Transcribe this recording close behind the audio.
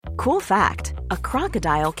Cool fact, a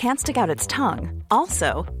crocodile can't stick out its tongue.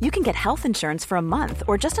 Also, you can get health insurance for a month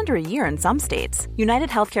or just under a year in some states. United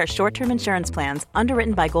Healthcare short-term insurance plans,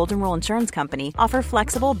 underwritten by Golden Rule Insurance Company, offer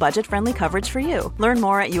flexible, budget-friendly coverage for you. Learn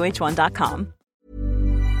more at uh1.com.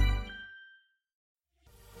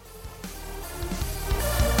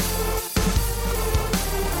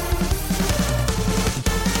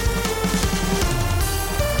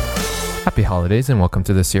 Happy holidays and welcome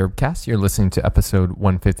to the Syrupcast. You're listening to episode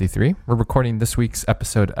 153. We're recording this week's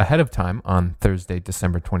episode ahead of time on Thursday,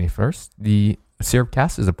 December 21st. The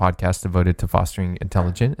Syrupcast is a podcast devoted to fostering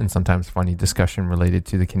intelligent and sometimes funny discussion related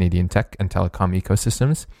to the Canadian tech and telecom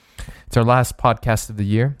ecosystems. It's our last podcast of the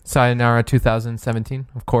year. Sayonara 2017.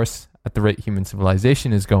 Of course, at the rate human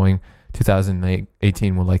civilization is going,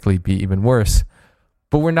 2018 will likely be even worse.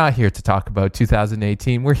 But we're not here to talk about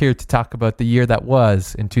 2018. We're here to talk about the year that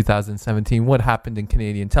was in 2017. What happened in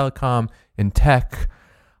Canadian telecom, in tech.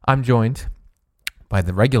 I'm joined by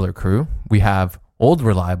the regular crew. We have old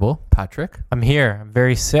reliable Patrick. I'm here. I'm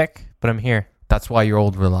very sick, but I'm here. That's why you're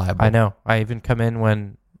old reliable. I know. I even come in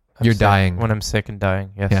when you're dying. When I'm sick and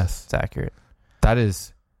dying. Yes. It's accurate. That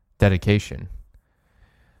is dedication.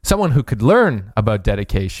 Someone who could learn about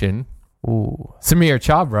dedication. Ooh. Samir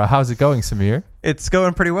Chabra. How's it going, Samir? It's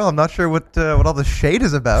going pretty well. I'm not sure what all the shade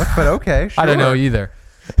is about, but okay. Sure. I don't know either.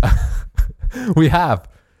 We have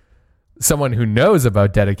someone who knows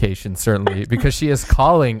about dedication, certainly, because she is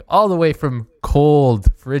calling all the way from cold,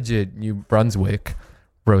 frigid New Brunswick.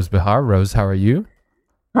 Rose Bihar. Rose, how are you?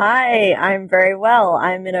 Hi, I'm very well.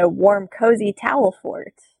 I'm in a warm, cozy towel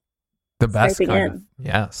fort. The best kind of.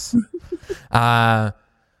 Yes.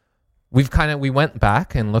 We went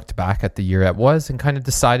back and looked back at the year it was and kind of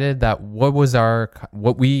decided that what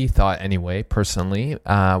we thought anyway, personally,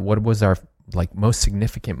 what was our most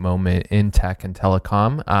significant moment in tech and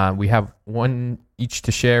telecom. We have one each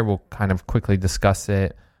to share. We'll kind of quickly discuss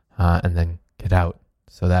it and then get out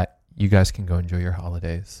so that you guys can go enjoy your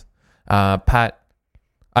holidays. Pat,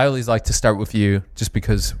 I always like to start with you just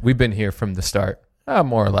because we've been here from the start,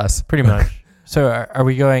 more or less. Pretty much. So are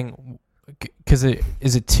we going... Because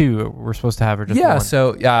is it two we're supposed to have or just one?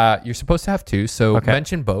 So you're supposed to have two. So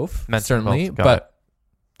mention both, certainly, but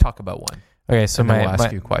talk about one. Okay, so we'll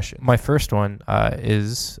ask you a question. My first one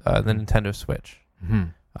is the Nintendo Switch.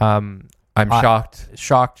 Mm-hmm. I'm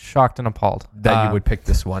shocked and appalled that you would pick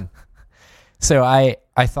this one. So I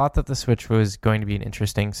thought that the Switch was going to be an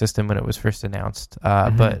interesting system when it was first announced,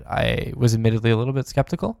 but I was admittedly a little bit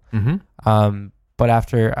skeptical. Mm-hmm. But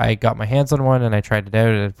after I got my hands on one and I tried it out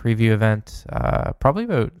at a preview event, probably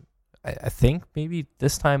about, I think maybe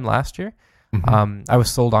this time last year, I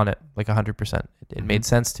was sold on it like 100%. It made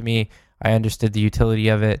sense to me. I understood the utility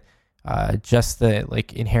of it. Just the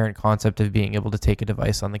inherent concept of being able to take a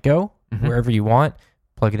device on the go wherever you want,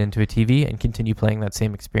 plug it into a TV and continue playing that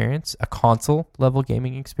same experience, a console level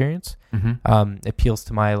gaming experience, appeals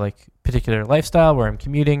to my particular lifestyle where I'm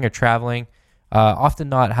commuting or traveling. Often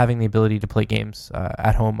not having the ability to play games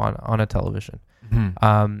at home on a television.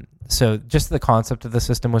 So just the concept of the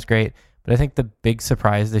system was great. But I think the big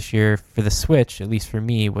surprise this year for the Switch, at least for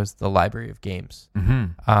me, was the library of games.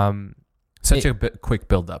 Such a quick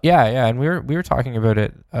build up. Yeah. And we were talking about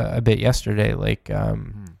it a bit yesterday.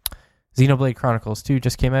 Xenoblade Chronicles 2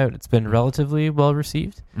 just came out. It's been relatively well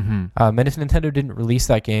received. And if Nintendo didn't release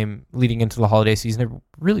that game leading into the holiday season, it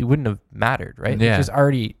really wouldn't have mattered, right? Yeah. Which is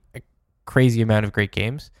already crazy amount of great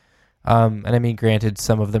games. And I mean, granted,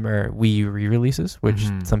 some of them are Wii U re-releases, which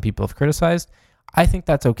some people have criticized. I think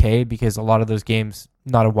that's okay because a lot of those games,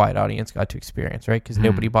 not a wide audience got to experience, right? Because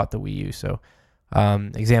nobody bought the Wii U. So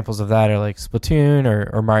examples of that are like Splatoon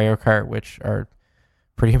or Mario Kart, which are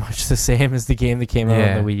pretty much the same as the game that came out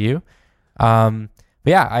on the Wii U. But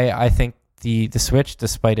yeah, I think the Switch,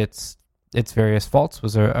 despite its various faults,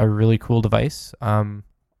 was a really cool device.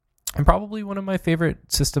 And probably one of my favorite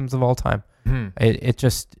systems of all time. It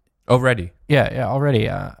just already, already.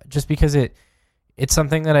 Just because it's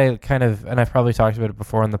something that I kind of, and I've probably talked about it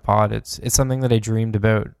before on the pod. It's something that I dreamed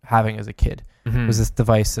about having as a kid. It was this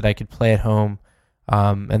device that I could play at home,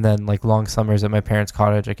 and then long summers at my parents'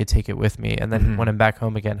 cottage, I could take it with me, and then when I'm back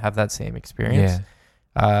home again, have that same experience.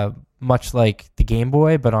 Much like the Game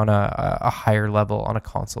Boy, but on a higher level, on a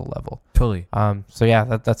console level. Totally. So yeah,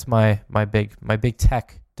 that's my big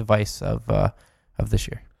tech device of this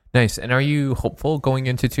year. Nice. And are you hopeful going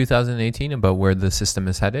into 2018 about where the system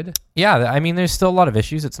is headed? Yeah, I mean, there's still a lot of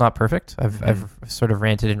issues. It's not perfect. I've sort of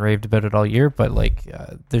ranted and raved about it all year, but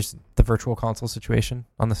there's the virtual console situation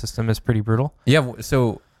on the system is pretty brutal. Yeah.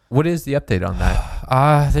 So what is the update on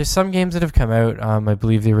that? There's some games that have come out. I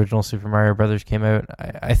believe the original Super Mario Brothers came out.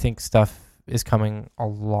 I think stuff is coming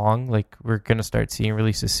along. Like, we're going to start seeing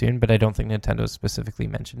releases soon, but I don't think Nintendo specifically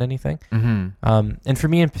mentioned anything. And for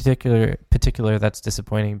me in particular, that's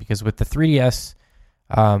disappointing because with the 3DS,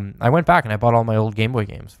 I went back and I bought all my old Game Boy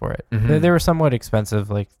games for it. They were somewhat expensive,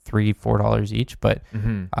 like $3-4 each, but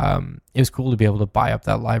it was cool to be able to buy up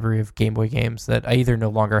that library of Game Boy games that I either no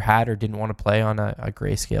longer had or didn't want to play on a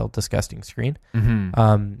grayscale, disgusting screen.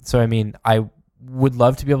 So, I mean, I would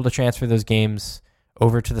love to be able to transfer those games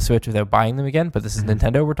over to the Switch without buying them again, but this is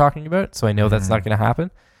Nintendo we're talking about, so I know that's not going to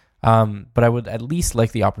happen. But I would at least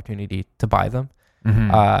like the opportunity to buy them.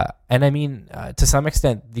 And I mean, to some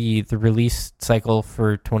extent, the release cycle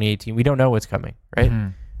for 2018, we don't know what's coming, right?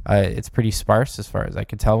 It's pretty sparse as far as I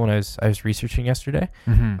could tell when I was researching yesterday.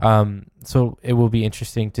 So it will be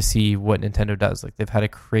interesting to see what Nintendo does. Like, they've had a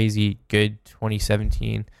crazy good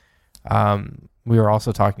 2017. We were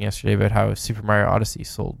also talking yesterday about how Super Mario Odyssey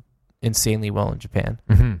sold insanely well in Japan.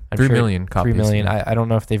 3 million copies. 3 million. I don't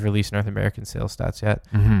know if they've released North American sales stats yet.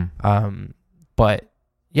 But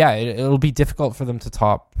yeah, it'll be difficult for them to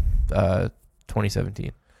top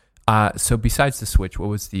 2017. So besides the Switch, what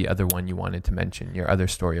was the other one you wanted to mention? Your other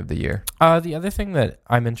story of the year? The other thing that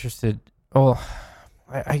I'm interested,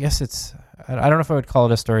 I guess it's, I don't know if I would call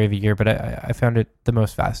it a story of a year, but I found it the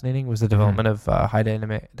most fascinating was the development of high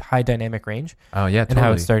dynamic range. Oh yeah, and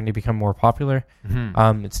how it's starting to become more popular.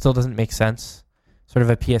 It still doesn't make sense. Sort of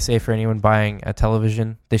a PSA for anyone buying a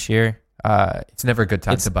television this year. It's never a good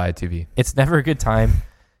time to buy a TV. It's never a good time.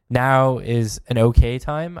 Now is an okay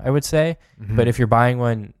time, I would say. But if you're buying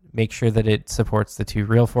one, make sure that it supports the two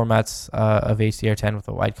real formats of HDR10 with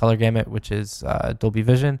a wide color gamut, which is Dolby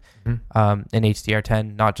Vision and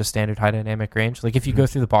HDR10, not just standard high dynamic range. Like, if you go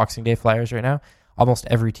through the Boxing Day flyers right now, almost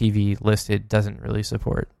every TV listed doesn't really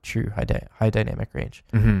support true high dynamic range.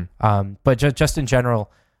 But just in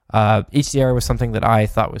general, HDR was something that I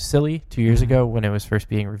thought was silly 2 years ago when it was first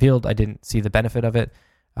being revealed. I didn't see the benefit of it.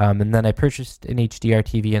 And then I purchased an HDR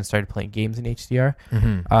TV and started playing games in HDR.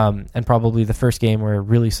 And probably the first game where I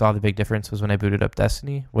really saw the big difference was when I booted up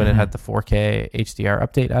Destiny, when it had the 4K HDR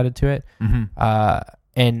update added to it.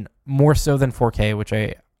 And more so than 4K, which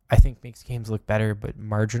I think makes games look better, but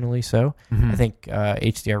marginally so. I think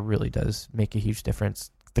HDR really does make a huge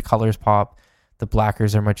difference. The colors pop. The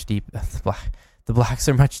blackers are much deep. The blacks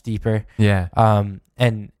are much deeper. Yeah.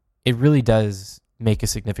 And it really does make a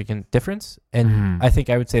significant difference. And I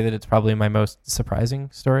think I would say that it's probably my most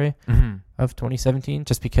surprising story of 2017,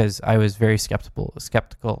 just because I was very skeptical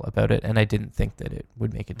about it, and I didn't think that it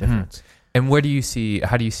would make a difference. And how do you see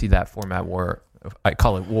that format war? I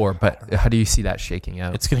call it war, but how do you see that shaking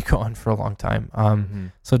out? It's going to go on for a long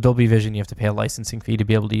time. So Dolby Vision, you have to pay a licensing fee to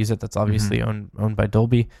be able to use it. That's obviously owned by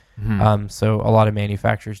Dolby. So a lot of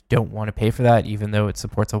manufacturers don't want to pay for that, even though it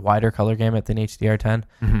supports a wider color gamut than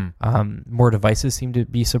HDR10. More devices seem to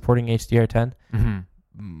be supporting HDR10.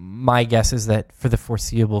 My guess is that for the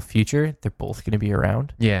foreseeable future, they're both going to be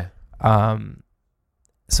around. Yeah.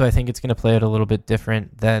 So I think it's going to play out a little bit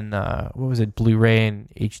different than, Blu-ray and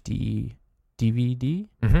HD DVD.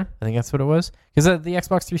 I think that's what it was, because the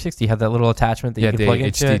Xbox 360 had that little attachment that you could plug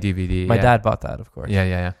into HD DVD. My dad bought that, of course.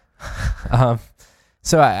 Yeah.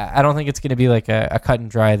 So I don't think it's going to be like a cut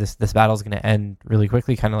and dry. This battle is going to end really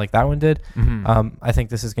quickly, kind of like that one did. I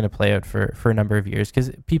think this is going to play out for a number of years,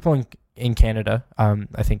 because people in Canada,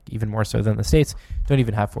 I think even more so than the States, don't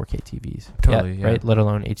even have 4K TVs yet, right? Let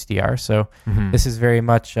alone HDR. So this is very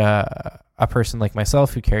much a person like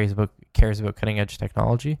myself who cares about cutting edge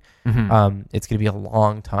technology. It's going to be a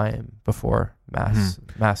long time before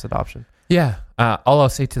mass adoption. Yeah. All I'll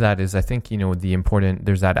say to that is, I think,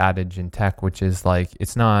 there's that adage in tech, which is like,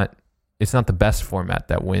 it's not the best format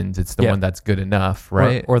that wins. It's the one that's good enough,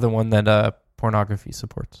 right? Or the one that pornography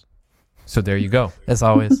supports. So there you go. As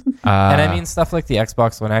always. And I mean, stuff like the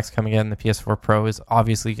Xbox One X coming in, the PS4 Pro is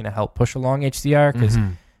obviously going to help push along HDR, because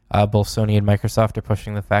both Sony and Microsoft are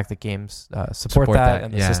pushing the fact that games support that,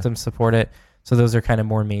 and the systems support it. So those are kind of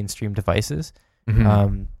more mainstream devices.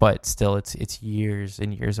 But still, it's years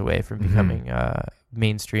and years away from becoming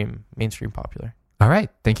mainstream popular. All right.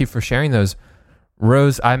 Thank you for sharing those.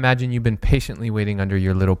 Rose, I imagine you've been patiently waiting under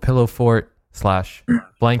your little pillow fort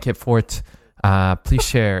 / blanket fort. Please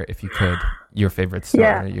share, if you could, your favorite story.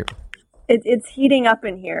 Yeah. It's heating up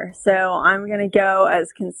in here, so I'm going to go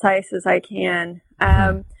as concise as I can.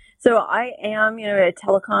 So I am, a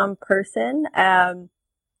telecom person.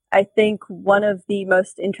 I think one of the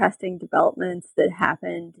most interesting developments that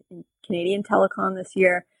happened in Canadian telecom this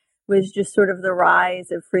year was just sort of the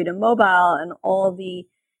rise of Freedom Mobile and all the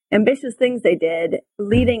ambitious things they did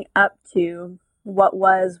leading up to what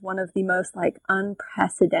was one of the most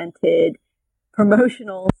unprecedented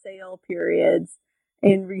promotional sale periods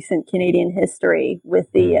in recent Canadian history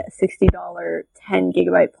with the $60 10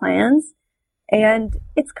 gigabyte plans. And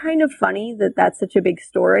it's kind of funny that that's such a big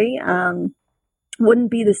story.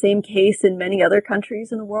 Wouldn't be the same case in many other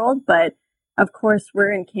countries in the world, but of course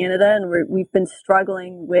we're in Canada and we've been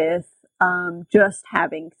struggling with just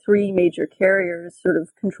having three major carriers sort of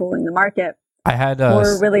controlling the market I had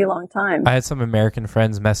for a really long time. I had some American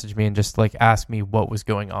friends message me and just like ask me what was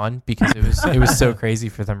going on because it was so crazy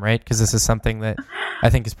for them, right? Because this is something that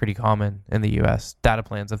I think is pretty common in the U.S. Data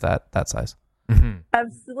plans of that size. Mm-hmm.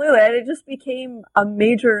 Absolutely, and it just became a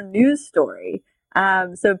major news story.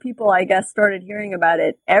 So people, I guess, started hearing about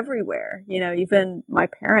it everywhere. You know, even my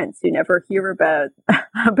parents who never hear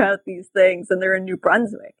about these things, and they're in New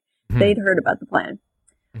Brunswick, they'd heard about the plan.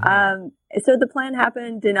 So the plan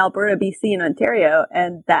happened in Alberta, BC, and Ontario,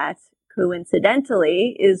 and that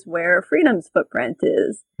coincidentally is where Freedom's footprint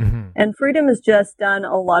is. And Freedom has just done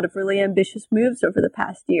a lot of really ambitious moves over the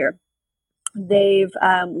past year. They've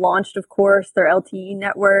launched, of course, their LTE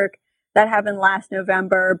network. That happened last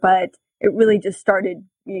November, but it really just started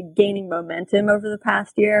gaining momentum over the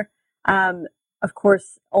past year. Of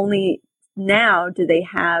course, only now do they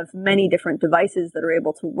have many different devices that are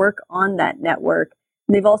able to work on that network.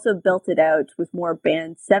 And they've also built it out with more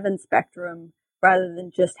Band 7 spectrum rather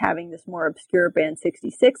than just having this more obscure Band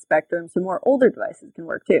 66 spectrum, so more older devices can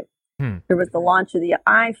work too. There was the launch of the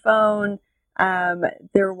iPhone.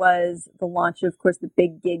 There was the launch of course, the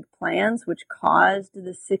big gig plans, which caused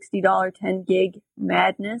the $60 10 gig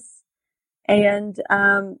madness. And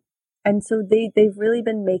so they've really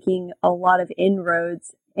been making a lot of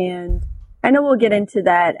inroads. And I know we'll get into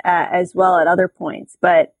that as well at other points,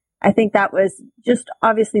 but I think that was just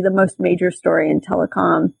obviously the most major story in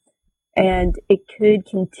telecom, and it could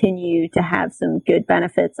continue to have some good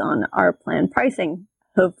benefits on our plan pricing.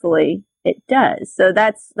 Hopefully it does. So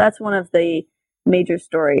that's one of the major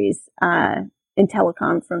stories in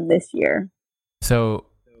telecom from this year. So,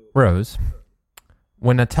 Rose,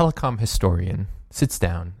 when a telecom historian sits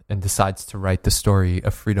down and decides to write the story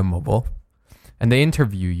of Freedom Mobile, and they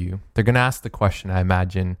interview you, they're going to ask the question, I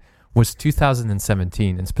imagine, was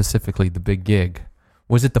 2017, and specifically the big gig,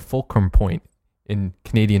 was it the fulcrum point in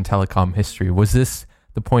Canadian telecom history? Was this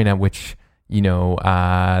the point at which,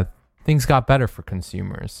 things got better for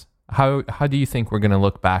consumers? How do you think we're going to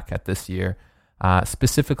look back at this year,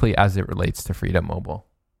 specifically as it relates to Freedom Mobile?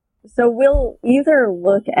 So we'll either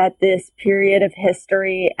look at this period of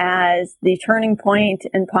history as the turning point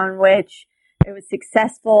upon which it was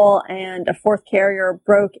successful and a fourth carrier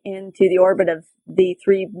broke into the orbit of the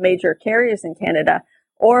three major carriers in Canada,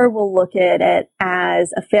 or we'll look at it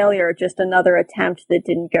as a failure, just another attempt that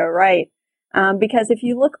didn't go right. Because if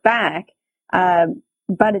you look back,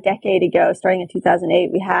 about a decade ago, starting in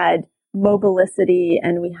 2008, we had Mobilicity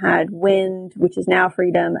and we had Wind, which is now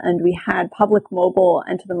Freedom, and we had Public Mobile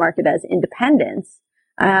enter the market as independents.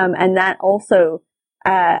 And that also,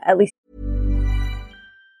 at least.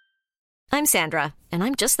 I'm Sandra, and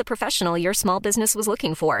I'm just the professional your small business was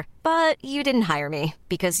looking for. But you didn't hire me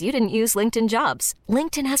because you didn't use LinkedIn Jobs.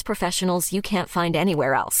 LinkedIn has professionals you can't find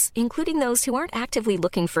anywhere else, including those who aren't actively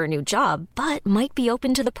looking for a new job, but might be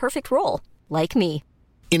open to the perfect role, like me.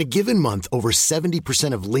 In a given month, over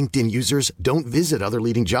 70% of LinkedIn users don't visit other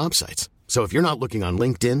leading job sites. So if you're not looking on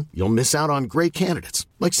LinkedIn, you'll miss out on great candidates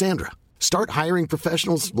like Sandra. Start hiring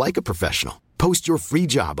professionals like a professional. Post your free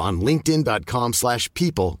job on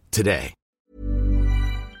linkedin.com/people today.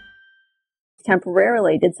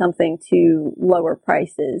 Temporarily did something to lower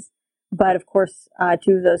prices. But of course,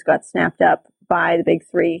 two of those got snapped up by the big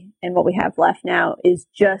three. And what we have left now is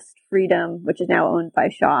just Freedom, which is now owned by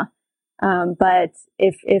Shaw. But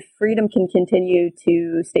if Freedom can continue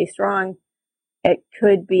to stay strong, we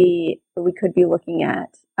could be looking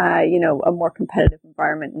at, a more competitive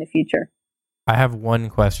environment in the future. I have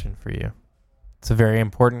one question for you. It's a very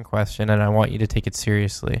important question, and I want you to take it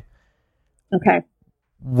seriously. Okay.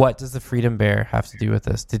 What does the Freedom Bear have to do with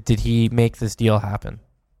this? Did he make this deal happen?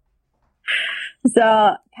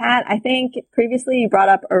 So, Pat, I think previously you brought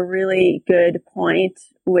up a really good point,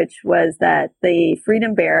 which was that the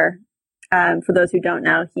Freedom Bear, for those who don't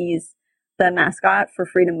know, he's the mascot for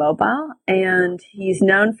Freedom Mobile, and he's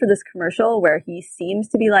known for this commercial where he seems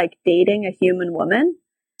to be like dating a human woman.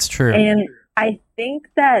 It's true. And I think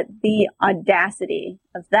that the audacity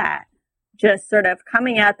of that, just sort of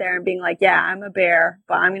coming out there and being like, yeah, I'm a bear,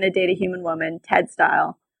 but I'm going to date a human woman, Ted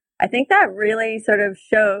style. I think that really sort of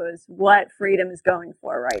shows what Freedom is going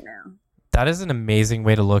for right now. That is an amazing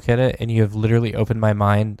way to look at it, and you have literally opened my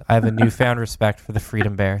mind. I have a newfound respect for the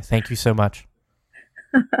Freedom Bear. Thank you so much.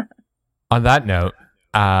 On that note,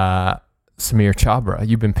 Samir Chabra,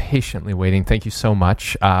 you've been patiently waiting. Thank you so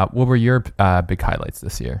much. What were your big highlights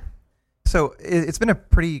this year? So it's been a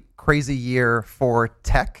pretty crazy year for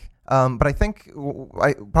tech, but I think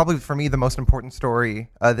probably for me the most important story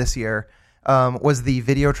this year was the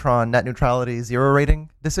Videotron net neutrality zero rating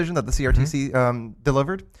decision that the CRTC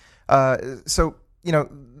delivered. So,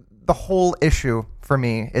 the whole issue for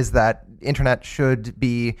me is that internet should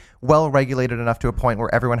be well regulated enough to a point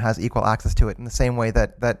where everyone has equal access to it in the same way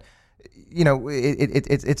that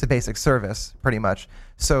it's a basic service pretty much.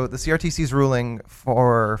 So the CRTC's ruling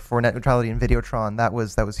for net neutrality in Videotron, that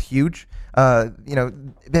was huge.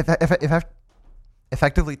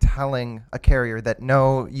 Effectively telling a carrier that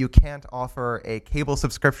no, you can't offer a cable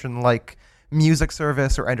subscription like music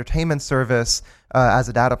service or entertainment service as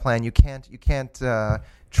a data plan. You can't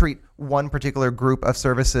treat one particular group of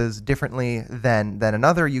services differently than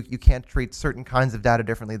another. You can't treat certain kinds of data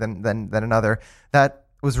differently than another. That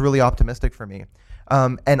was really optimistic for me.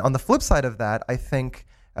 And on the flip side of that, I think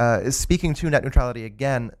speaking to net neutrality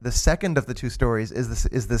again, the second of the two stories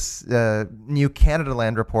is this new Canada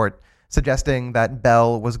Land report suggesting that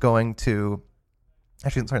Bell was going to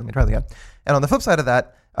let me try that again. And on the flip side of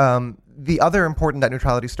that, the other important net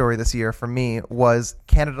neutrality story this year for me was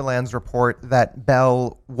Canada Land's report that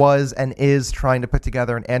Bell was and is trying to put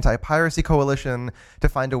together an anti-piracy coalition to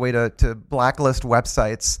find a way to blacklist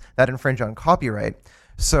websites that infringe on copyright.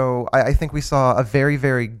 So I think we saw a very,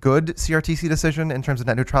 very good CRTC decision in terms of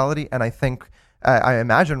net neutrality, and I think I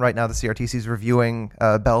imagine right now the CRTC is reviewing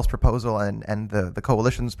Bell's proposal and the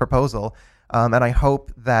coalition's proposal, and I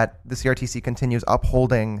hope that the CRTC continues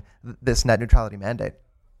upholding this net neutrality mandate.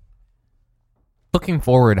 Looking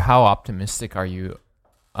forward, how optimistic are you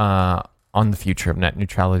on the future of net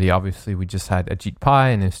neutrality? Obviously, we just had Ajit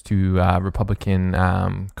Pai and his two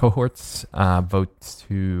Republican cohorts vote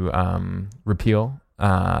to repeal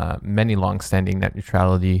many long-standing net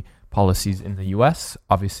neutrality policies in the U.S.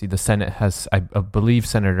 Obviously, the Senate has, I believe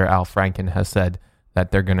Senator Al Franken has said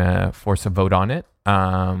that they're going to force a vote on it.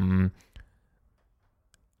 That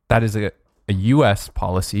is a U.S.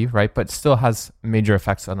 policy, right? But still has major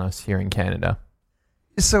effects on us here in Canada.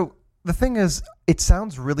 So the thing is, it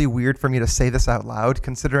sounds really weird for me to say this out loud,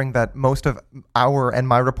 considering that most of our and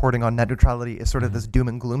my reporting on net neutrality is sort of this doom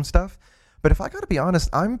and gloom stuff. But if I got to be honest,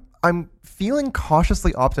 I'm feeling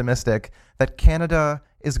cautiously optimistic that Canada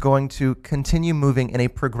is going to continue moving in a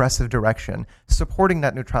progressive direction, supporting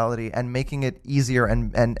net neutrality and making it easier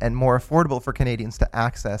and more affordable for Canadians to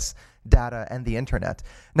access data and the internet.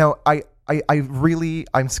 Now,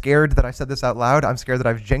 I'm scared that I said this out loud. I'm scared that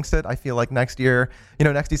I've jinxed it. I feel like next year,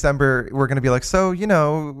 next December, we're going to be like, so,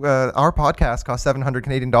 our podcast costs 700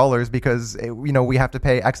 Canadian dollars because, we have to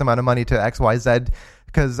pay X amount of money to XYZ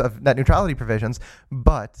because of net neutrality provisions.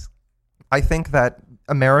 But I think that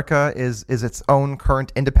America is its own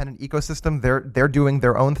current independent ecosystem. They're doing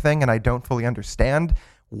their own thing, and I don't fully understand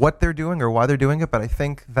what they're doing or why they're doing it. But I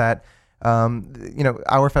think that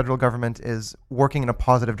our federal government is working in a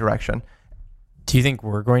positive direction. Do you think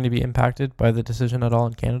we're going to be impacted by the decision at all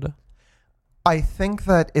in Canada? I think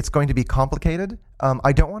that it's going to be complicated.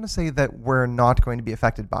 I don't want to say that we're not going to be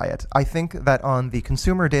affected by it. I think that on the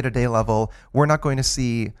consumer day-to-day level, we're not going to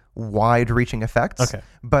see wide-reaching effects. Okay.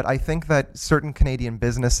 But I think that certain Canadian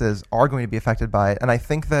businesses are going to be affected by it. And I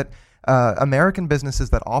think that American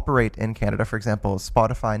businesses that operate in Canada, for example,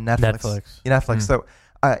 Spotify, Netflix. So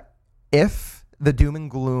if the doom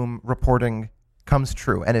and gloom reporting comes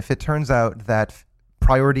true, and if it turns out that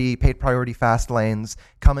paid priority fast lanes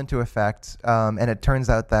come into effect, and it turns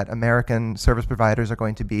out that American service providers are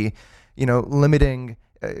going to be, limiting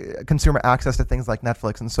consumer access to things like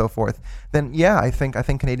Netflix and so forth, then I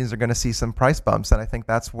think Canadians are going to see some price bumps, and I think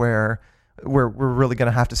that's where we're really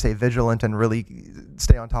going to have to stay vigilant and really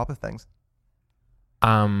stay on top of things.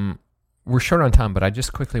 We're short on time, but I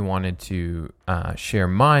just quickly wanted to share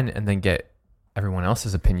mine and then get everyone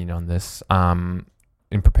else's opinion on this.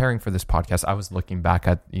 In preparing for this podcast, I was looking back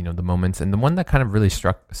at the moments, and the one that kind of really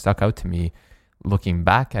stuck out to me, looking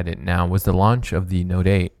back at it now, was the launch of the Note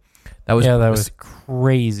 8. That was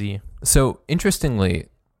crazy. So interestingly,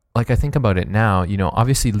 like I think about it now,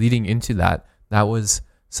 obviously leading into that was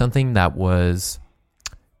something that was,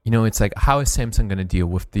 it's like, how is Samsung going to deal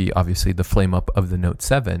with the flame up of the Note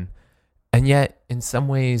 7? And yet, in some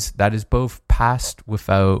ways, that is both passed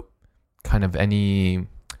without kind of any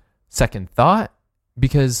second thought,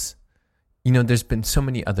 because, there's been so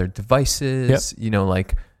many other devices,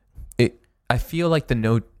 I feel like the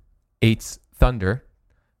Note 8's thunder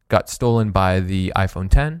got stolen by the iPhone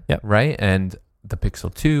 10, right? And the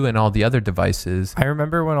Pixel 2 and all the other devices. I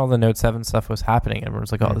remember when all the Note 7 stuff was happening, everyone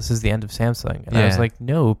was like, oh, this is the end of Samsung. And I was Yeah. like,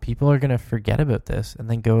 no, people are going to forget about this and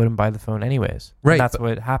then go out and buy the phone anyways. Right, And that's but-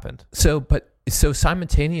 what happened. So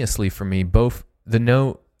simultaneously for me, both the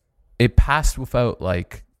Note, it passed without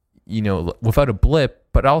without a blip,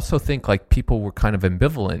 but I also think like people were kind of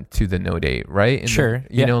ambivalent to the Note 8, right? And Sure,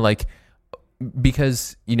 you know, like,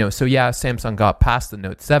 because, so yeah, Samsung got past the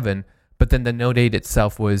Note 7, but then the Note 8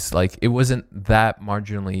 itself was like, it wasn't that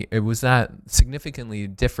marginally, it was not significantly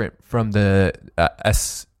different from the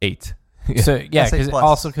S8. So yeah, S8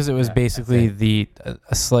 Plus. because it was Yeah, basically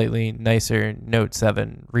a slightly nicer Note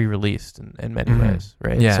 7 re-released in many Mhm. ways,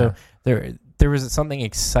 right? Yeah. So there was something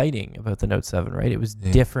exciting about the Note 7, right? It was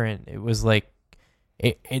different. It was like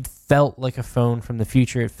it felt like a phone from the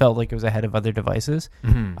future. It felt like it was ahead of other devices.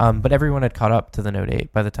 Mhm. But everyone had caught up to the Note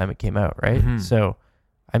 8 by the time it came out, right? Mhm. So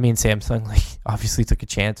I mean, Samsung obviously took a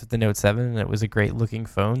chance with the Note 7, and it was a great looking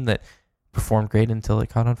phone that performed great until it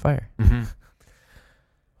caught on fire. Mm-hmm.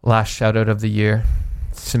 Last shout out of the year.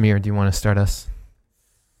 Samir, do you want to start us?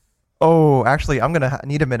 Oh, actually, I'm going to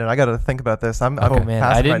need a minute. I got to think about this. I'm Oh man,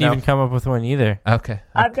 passive I didn't right even now. come up with one either. Okay.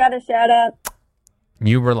 I've got a shout out.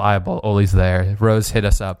 You reliable. Ollie's there. Rose, hit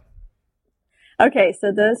us up. Okay,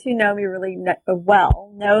 so those who know me really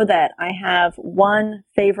well know that I have one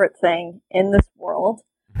favorite thing in this world,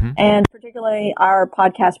 Mhm. and particularly our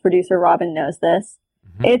podcast producer Robin knows this.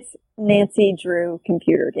 Mhm. It's Nancy Drew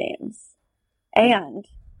computer games. And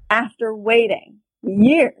after waiting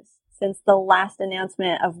years since the last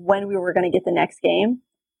announcement of when we were going to get the next game,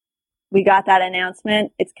 we got that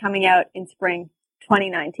announcement. It's coming out in spring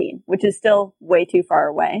 2019, which is still way too far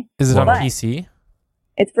away. Is it on But PC?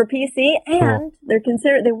 it's for PC, and they're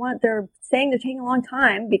saying they're taking a long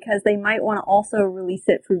time because they might want to also release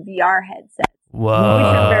it for VR headsets, Whoa. which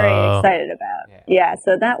I'm very excited about. Yeah. Yeah,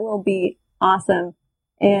 so that will be awesome.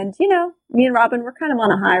 And me and Robin, we're kind of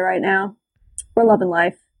on a high right now. We're loving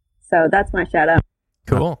life. So that's my shout out.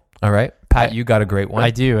 Cool. All right. Pat, you got a great one.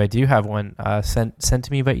 I do have one sent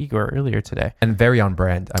to me by Igor earlier today. And very on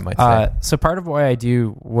brand, I might say. So part of why I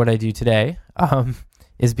do what I do today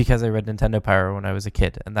is because I read Nintendo Power when I was a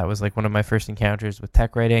kid, and that was like one of my first encounters with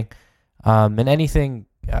tech writing, and anything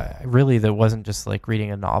really that wasn't just like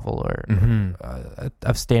reading a novel or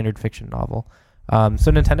a standard fiction novel.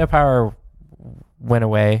 So Nintendo Power went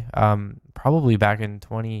away probably back in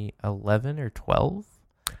 2011 or 12.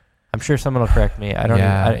 I'm sure someone will correct me. I don't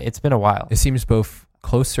know. It's been a while. It seems both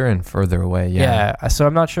closer and further away. Yeah. So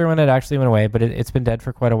I'm not sure when it actually went away, but it's been dead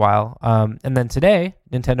for quite a while. And then today,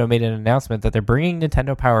 Nintendo made an announcement that they're bringing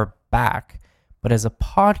Nintendo Power back, but as a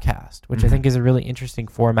podcast, which I think is a really interesting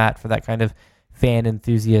format for that kind of fan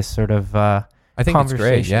enthusiast sort of I think it's conversation.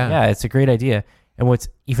 great. Yeah. It's a great idea. And what's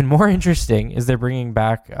even more interesting is they're bringing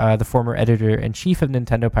back the former editor-in-chief of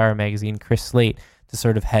Nintendo Power magazine, Chris Slate, to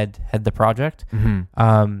sort of head the project.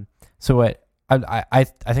 Mm-hmm. So what I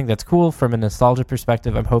think that's cool from a nostalgia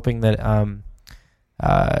perspective. I'm hoping that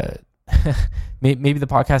maybe the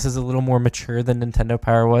podcast is a little more mature than Nintendo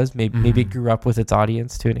Power was. Maybe it grew up with its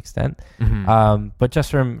audience to an extent. But just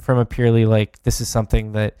from a purely like, this is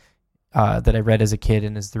something that I read as a kid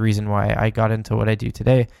and is the reason why I got into what I do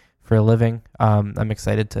today for a living. I'm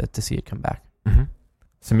excited to see it come back. Mm-hmm.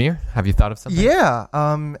 Samir, have you thought of something? Yeah,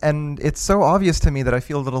 and it's so obvious to me that I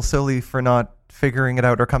feel a little silly for not figuring it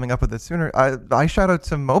out or coming up with it sooner. I shout out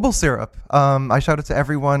to Mobile Syrup. I shout out to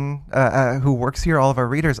everyone who works here, all of our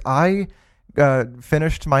readers. I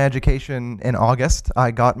finished my education in August.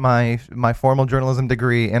 I got my formal journalism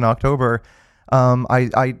degree in October.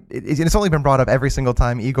 It's only been brought up every single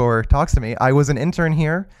time Igor talks to me. I was an intern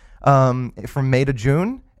here from May to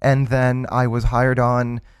June, and then I was hired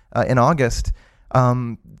on in August.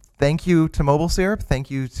 Thank you to Mobile Syrup. Thank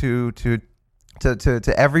you to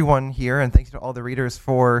everyone here, and thanks to all the readers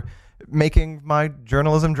for making my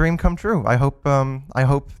journalism dream come true. I hope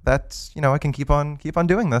that I can keep on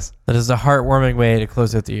doing this. That is a heartwarming way to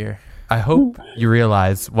close out the year. I hope you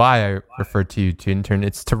realize why I referred to you to intern.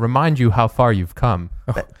 It's to remind you how far you've come.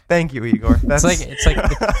 Thank you, Igor. It's like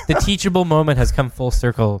the teachable moment has come full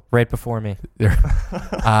circle right before me.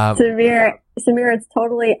 Samir, it's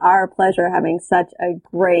totally our pleasure having such a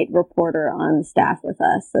great reporter on staff with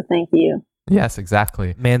us. So thank you. Yes,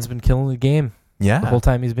 exactly. Man's been killing the game the whole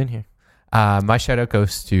time he's been here. My shout out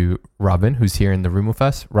goes to Robin, who's here in the room with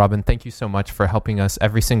us. Robin, thank you so much for helping us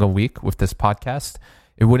every single week with this podcast.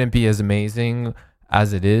 It wouldn't be as amazing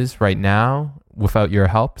as it is right now without your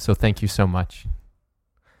help. So thank you so much.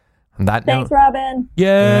 On that Thanks, note, Robin.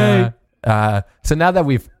 Yay! so now that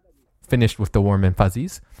we've finished with the warm and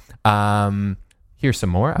fuzzies, hear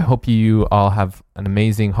some more. I hope you all have an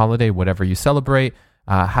amazing holiday, whatever you celebrate.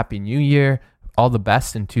 Happy New Year. All the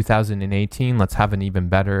best in 2018. Let's have an even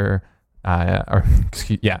better,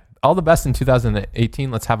 all the best in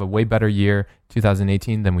 2018. Let's have a way better year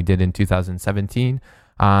 2018 than we did in 2017.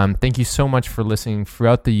 Thank you so much for listening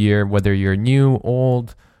throughout the year, whether you're new,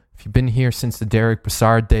 old, if you've been here since the Derek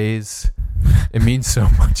Brassard days. It means so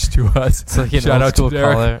much to us. It's like an Shout old out school to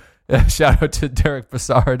Derek. caller. Shout out to Derek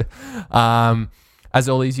Brassard. As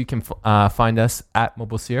always, you can find us at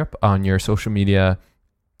Mobile Syrup on your social media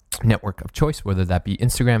network of choice, whether that be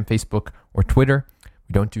Instagram, Facebook, or Twitter.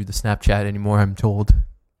 We don't do the Snapchat anymore, I'm told.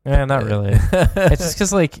 Yeah, not really. It's just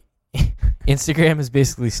because like Instagram is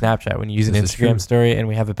basically Snapchat when you use an This is true. Instagram story, and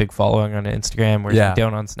we have a big following on Instagram, whereas Yeah. we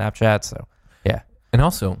don't on Snapchat. So yeah. And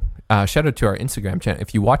also, shout out to our Instagram channel.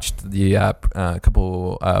 If you watched the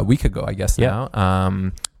couple week ago, I guess Yeah.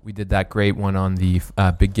 now, we did that great one on the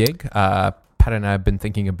big gig. Pat and I have been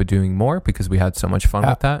thinking about doing more because we had so much fun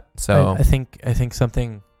with that. So I think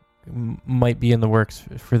something might be in the works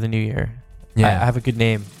for the new year. I have a good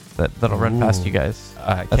name that'll run past you guys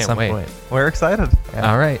I at can't some wait. point. We're excited.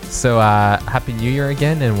 Yeah. All right. So Happy New Year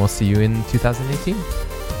again, and we'll see you in 2018.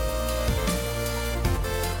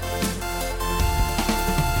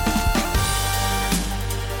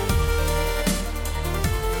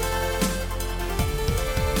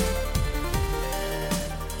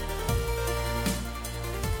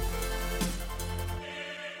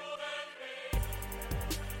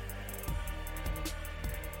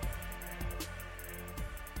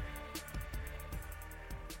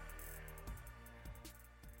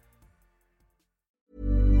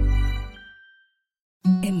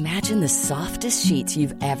 Imagine the softest sheets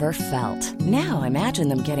you've ever felt. Now imagine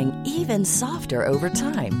them getting even softer over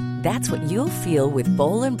time. That's what you'll feel with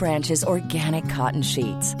Boll & Branch's organic cotton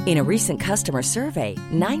sheets. In a recent customer survey,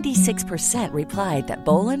 96% replied that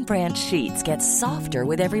Boll & Branch sheets get softer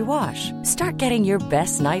with every wash. Start getting your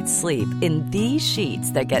best night's sleep in these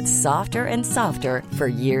sheets that get softer and softer for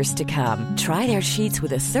years to come. Try their sheets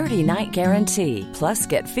with a 30-night guarantee. Plus,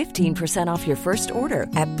 get 15% off your first order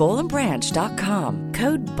at bollandbranch.com.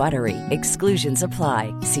 Code BUTTERY. Exclusions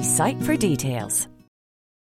apply. See site for details.